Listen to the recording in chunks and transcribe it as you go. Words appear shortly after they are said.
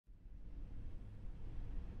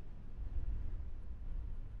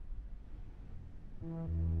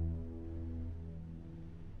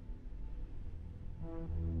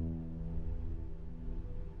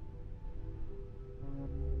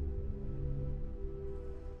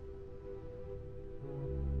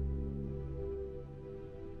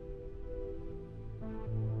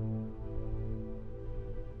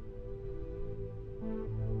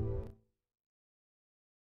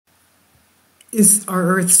Is our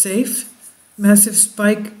Earth safe? Massive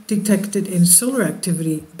spike detected in solar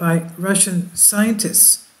activity by Russian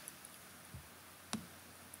scientists.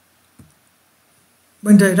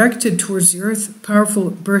 When directed towards the Earth,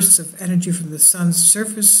 powerful bursts of energy from the Sun's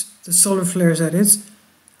surface, the solar flares that is,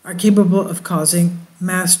 are capable of causing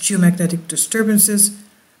mass geomagnetic disturbances,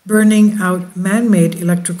 burning out man-made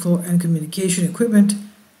electrical and communication equipment,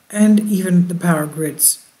 and even the power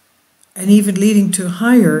grids, and even leading to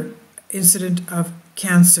higher incident of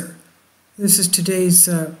cancer. This is today's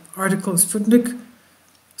article, Sputnik.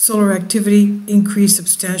 Solar activity increased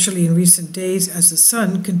substantially in recent days as the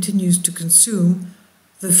Sun continues to consume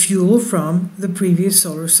the fuel from the previous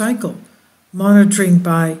solar cycle. Monitoring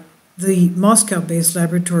by the Moscow-based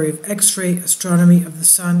Laboratory of X-ray Astronomy of the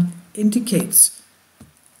Sun indicates.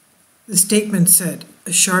 The statement said,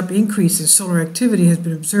 a sharp increase in solar activity has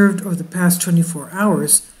been observed over the past 24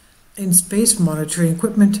 hours in space monitoring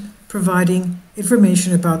equipment providing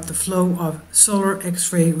information about the flow of solar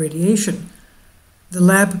X-ray radiation. The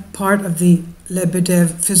lab, part of the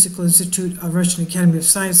Lebedev Physical Institute of Russian Academy of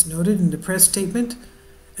Science, noted in the press statement,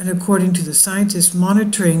 and according to the scientists,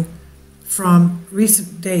 monitoring from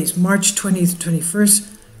recent days, March 20th to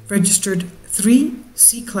 21st, registered 3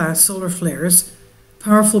 C-class solar flares,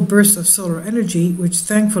 powerful bursts of solar energy, which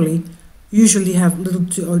thankfully usually have little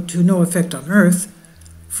to no effect on Earth.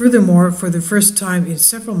 Furthermore, for the first time in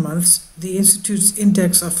several months, the Institute's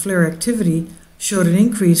index of flare activity showed an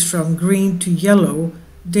increase from green to yellow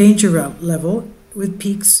danger level, with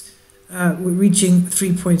peaks reaching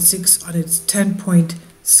 3.6 on its 10-point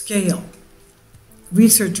scale.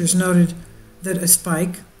 Researchers noted that a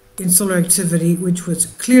spike in solar activity, which was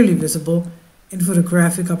clearly visible in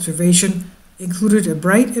photographic observation, included a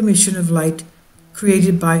bright emission of light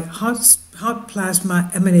created by hot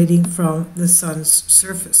plasma emanating from the Sun's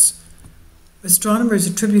surface. Astronomers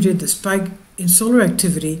attributed the spike in solar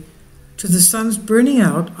activity to the Sun's burning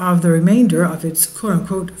out of the remainder of its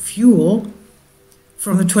quote-unquote fuel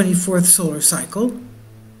from the 24th solar cycle.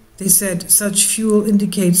 They said such fuel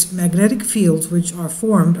indicates magnetic fields which are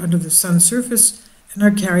formed under the Sun's surface and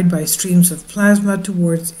are carried by streams of plasma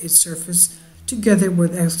towards its surface together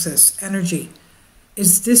with excess energy.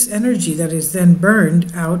 It's this energy that is then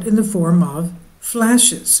burned out in the form of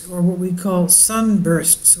flashes, or what we call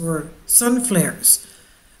sunbursts or sun flares.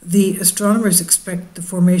 The astronomers expect the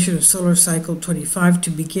formation of solar cycle 25 to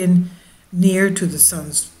begin near to the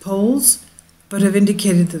Sun's poles, but have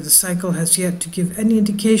indicated that the cycle has yet to give any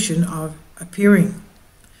indication of appearing.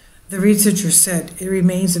 The researchers said it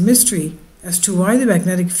remains a mystery as to why the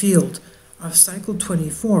magnetic field of cycle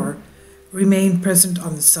 24 remained present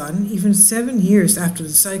on the Sun even 7 years after the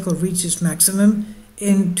cycle reaches maximum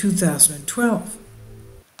in 2012.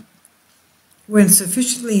 When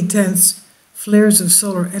sufficiently intense flares of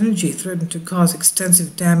solar energy threaten to cause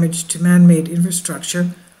extensive damage to man-made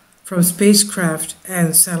infrastructure from spacecraft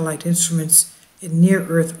and satellite instruments in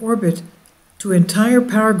near-Earth orbit to entire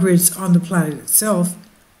power grids on the planet itself,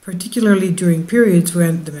 particularly during periods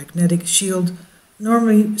when the magnetic shield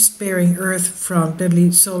normally sparing Earth from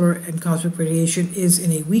deadly solar and cosmic radiation is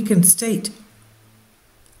in a weakened state.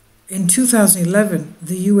 In 2011,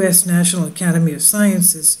 the U.S. National Academy of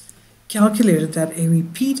Sciences calculated that a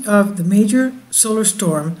repeat of the major solar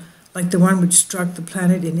storm, like the one which struck the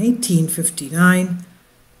planet in 1859,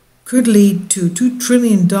 could lead to $2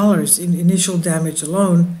 trillion in initial damage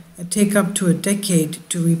alone and take up to a decade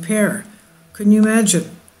to repair. Can you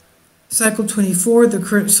imagine? Cycle 24, the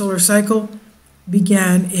current solar cycle,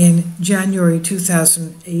 began in January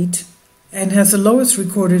 2008 and has the lowest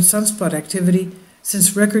recorded sunspot activity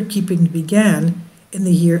since record-keeping began in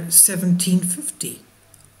the year 1750.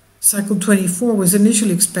 Cycle 24 was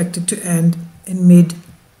initially expected to end in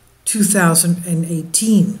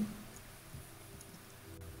mid-2018.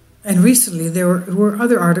 And recently there were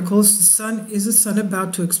other articles. Is the sun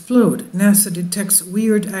about to explode? NASA detects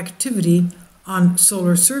weird activity on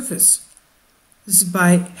solar surface. This is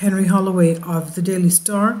by Henry Holloway of the Daily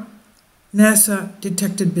Star. NASA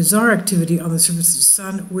detected bizarre activity on the surface of the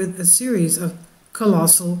Sun with a series of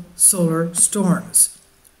colossal solar storms.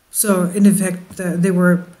 So, in effect, they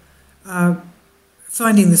were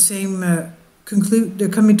finding the same they're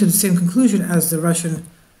coming to the same conclusion as the Russian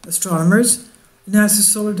astronomers. NASA's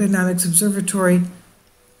Solar Dynamics Observatory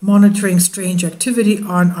monitoring strange activity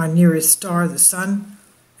on our nearest star, the Sun,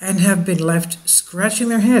 and have been left scratching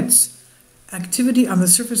their heads. Activity on the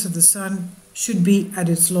surface of the Sun should be at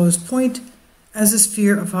its lowest point as a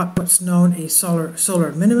sphere of what's known a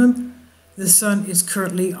solar minimum. The Sun is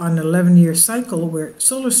currently on an 11-year cycle where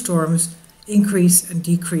solar storms increase and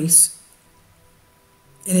decrease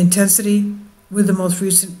in intensity, with the most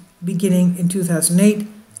recent beginning in 2008,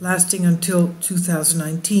 lasting until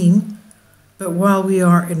 2019. But while we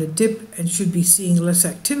are in a dip and should be seeing less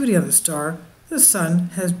activity on the star, the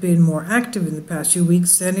Sun has been more active in the past few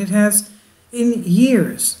weeks than it has in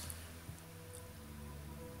years.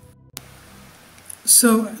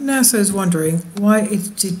 So NASA is wondering why it's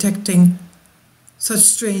detecting such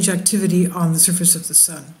strange activity on the surface of the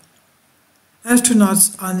Sun.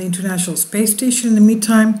 Astronauts on the International Space Station, in the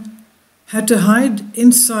meantime, had to hide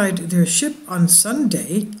inside their ship on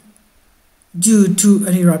Sunday due to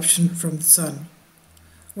an eruption from the Sun.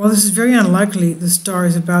 While this is very unlikely the star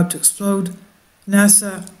is about to explode,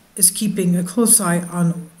 NASA is keeping a close eye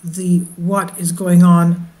on what is going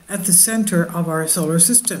on at the center of our solar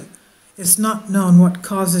system. It's not known what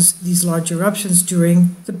causes these large eruptions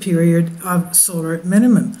during the period of solar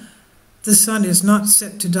minimum. The Sun is not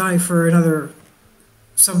set to die for another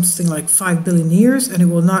something like 5 billion years, and it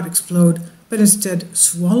will not explode, but instead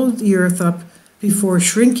swallow the Earth up before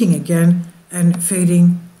shrinking again and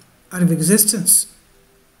fading out of existence.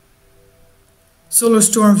 Solar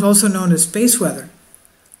storms, also known as space weather,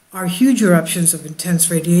 are huge eruptions of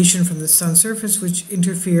intense radiation from the Sun's surface which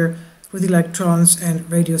interfere with electrons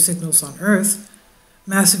and radio signals on Earth.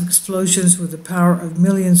 Massive explosions with the power of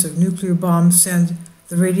millions of nuclear bombs send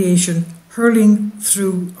the radiation hurling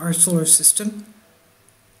through our solar system.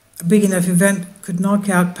 A big enough event could knock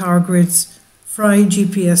out power grids, fry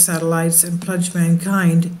GPS satellites, and plunge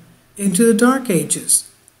mankind into the dark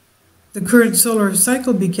ages. The current solar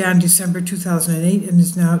cycle began December 2008 and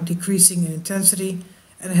is now decreasing in intensity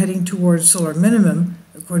and heading towards solar minimum,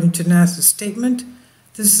 according to NASA's statement.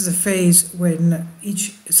 This is a phase when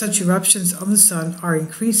such eruptions on the Sun are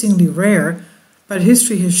increasingly rare, but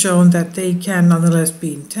history has shown that they can nonetheless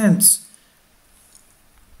be intense.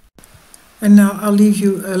 And now I'll leave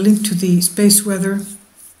you a link to the space weather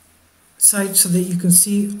site so that you can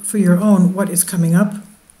see for your own what is coming up.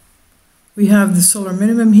 We have the solar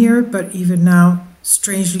minimum here, but even now,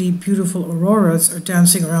 strangely beautiful auroras are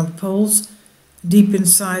dancing around the poles. Deep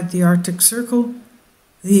inside the Arctic Circle,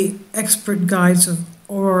 the expert guides of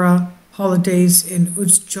aurora holidays in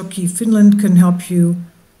Utsjoki, Finland can help you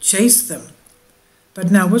chase them. But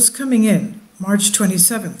now what's coming in? March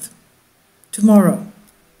 27th, tomorrow.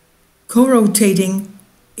 Co-rotating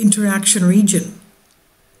interaction region.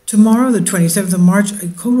 Tomorrow, the 27th of March, a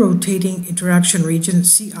co-rotating interaction region,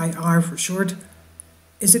 CIR for short,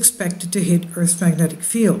 is expected to hit Earth's magnetic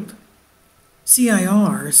field.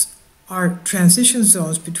 CIRs are transition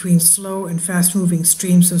zones between slow and fast-moving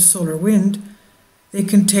streams of solar wind. They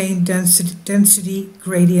contain density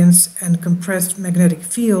gradients and compressed magnetic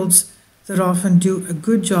fields that often do a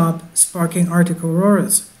good job sparking Arctic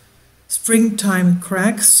auroras. Springtime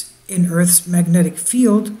cracks in Earth's magnetic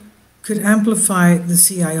field could amplify the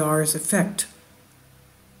CIR's effect.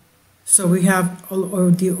 So we have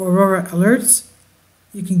the aurora alerts.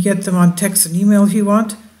 You can get them on text and email if you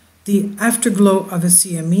want. The afterglow of a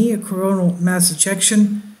CME, a coronal mass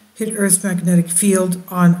ejection, hit Earth's magnetic field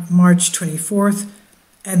on March 24th,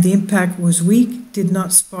 and the impact was weak, did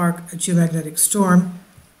not spark a geomagnetic storm.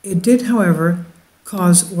 It did, however,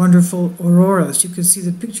 cause wonderful auroras. You can see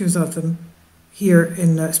the pictures of them here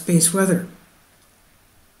in space weather.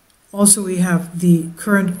 Also, we have the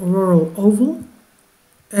current auroral oval,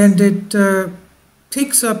 and it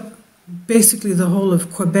takes up basically the whole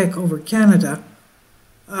of Quebec over Canada.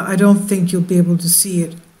 I don't think you'll be able to see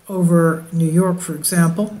it over New York, for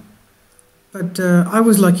example. But I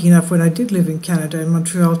was lucky enough when I did live in Canada, in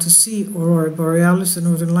Montreal, to see Aurora Borealis, the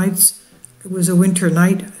Northern Lights. It was a winter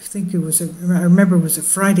night. I remember it was a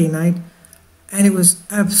Friday night, and it was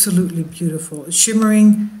absolutely beautiful. A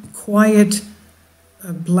shimmering, quiet,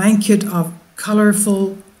 a blanket of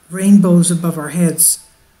colorful rainbows above our heads.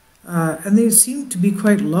 And they seemed to be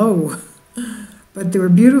quite low, but they were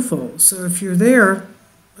beautiful. So if you're there,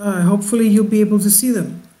 hopefully you'll be able to see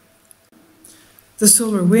them. The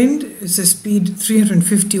solar wind is a speed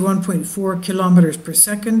 351.4 kilometers per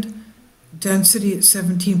second, density at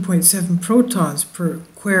 17.7 protons per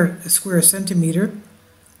square centimeter,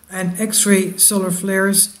 and X-ray solar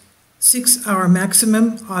flares 6-hour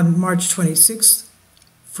maximum on March 26th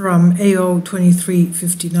from AO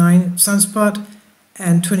 2359 sunspot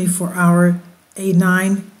and 24-hour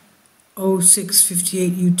A9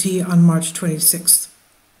 0658 UT on March 26th.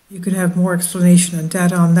 You can have more explanation and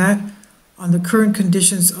data on that, on the current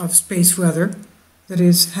conditions of space weather, that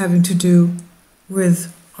is having to do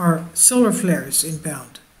with our solar flares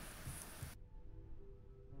inbound.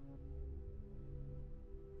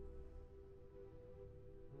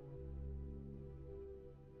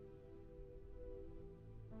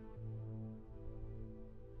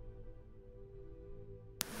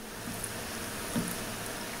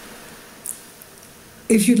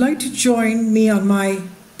 If you'd like to join me on my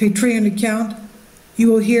Patreon account,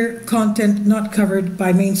 you will hear content not covered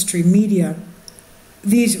by mainstream media.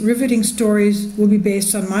 These riveting stories will be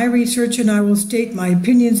based on my research, and I will state my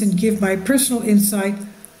opinions and give my personal insight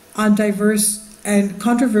on diverse and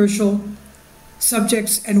controversial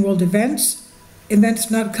subjects and world events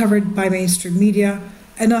not covered by mainstream media,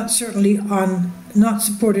 and not supported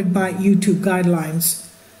by YouTube guidelines.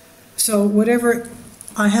 So whatever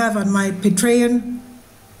I have on my Patreon,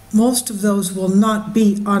 most of those will not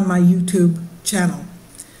be on my YouTube channel.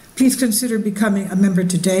 Please consider becoming a member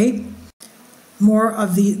today. More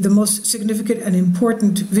of the most significant and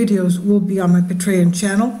important videos will be on my Patreon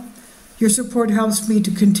channel. Your support helps me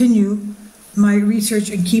to continue my research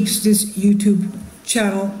and keeps this YouTube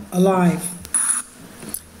channel alive.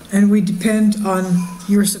 And we depend on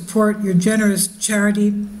your support, your generous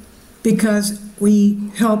charity, because we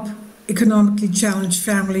help economically challenged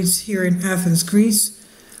families here in Athens, Greece,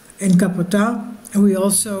 in Kapota, and we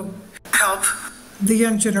also help the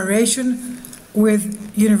young generation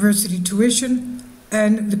with university tuition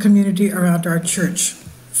and the community around our church.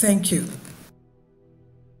 Thank you.